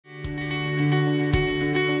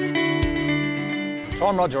So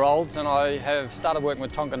I'm Roger Olds and I have started working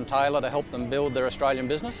with Tonkin Taylor to help them build their Australian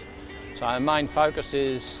business. So our main focus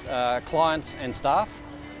is clients and staff,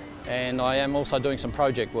 and I am also doing some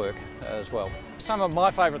project work as well. Some of my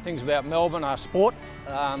favourite things about Melbourne are sport.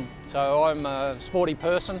 So I'm a sporty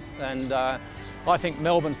person, and I think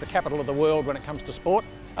Melbourne's the capital of the world when it comes to sport.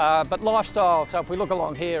 But lifestyle, so if we look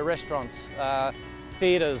along here, restaurants,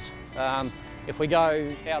 theatres, if we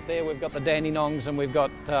go out there, we've got the Dandenongs and we've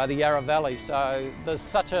got the Yarra Valley. So there's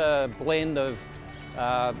such a blend of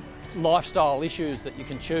lifestyle issues that you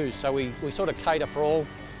can choose. So we sort of cater for all.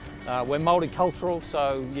 We're multicultural,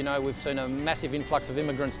 so we've seen a massive influx of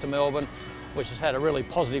immigrants to Melbourne, which has had a really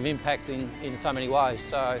positive impact in so many ways.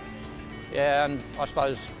 So yeah, and I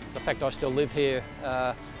suppose the fact I still live here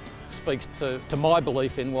speaks to my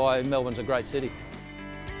belief in why Melbourne's a great city.